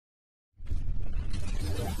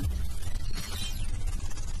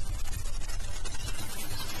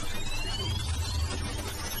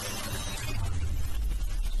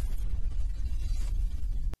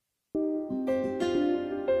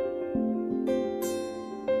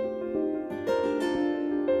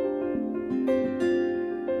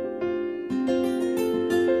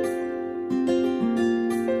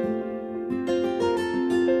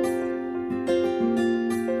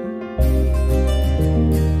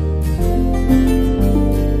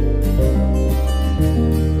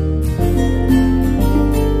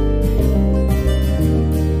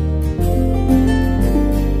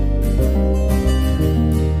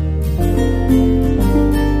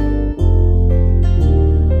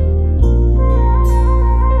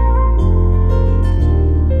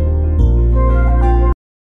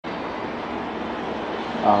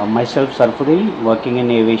Myself Sarfudin, working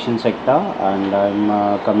in aviation sector, and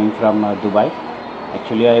I'm coming from Dubai.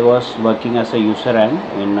 Actually, I was working as a user end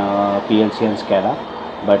in PLC and SCADA,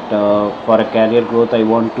 but for a career growth, I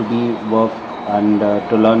want to be work and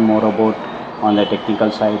to learn more about on the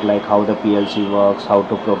technical side, like how the PLC works, how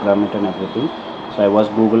to program it, and everything. So I was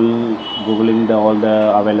googling all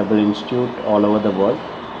the available institute all over the world,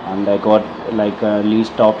 and I got like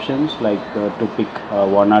least options like to pick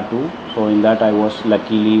one or two. So in that I was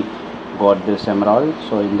luckily got this emerald.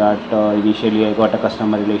 So in that initially I got a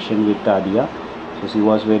customer relation with ADIA. So she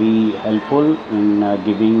was very helpful in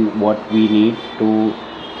giving what we need to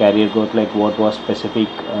career growth, like what was specific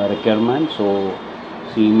requirement. So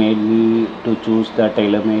she made me to choose the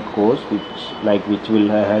tailor-made course which will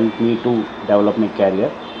help me to develop my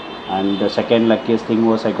career. And the second luckiest thing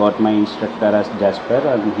was I got my instructor as Jasper,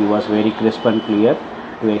 and he was very crisp and clear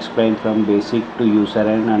to explain from basic to user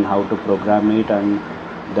end and how to program it, and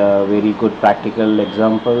the very good practical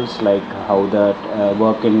examples like how that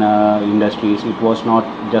work in industries. It was not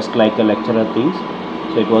just like a lecturer things,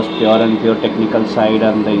 so it was pure technical side,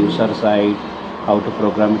 and the user side, how to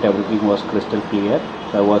program it, everything was crystal clear.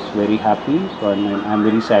 So I was very happy. So I'm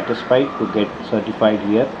very satisfied to get certified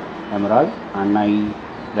here Emerald, and I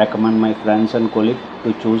recommend my friends and colleagues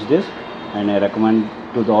to choose this, and I recommend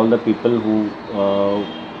to all the people who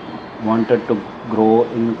wanted to grow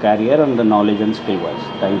in career and the knowledge and skill wise.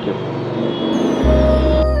 Thank you.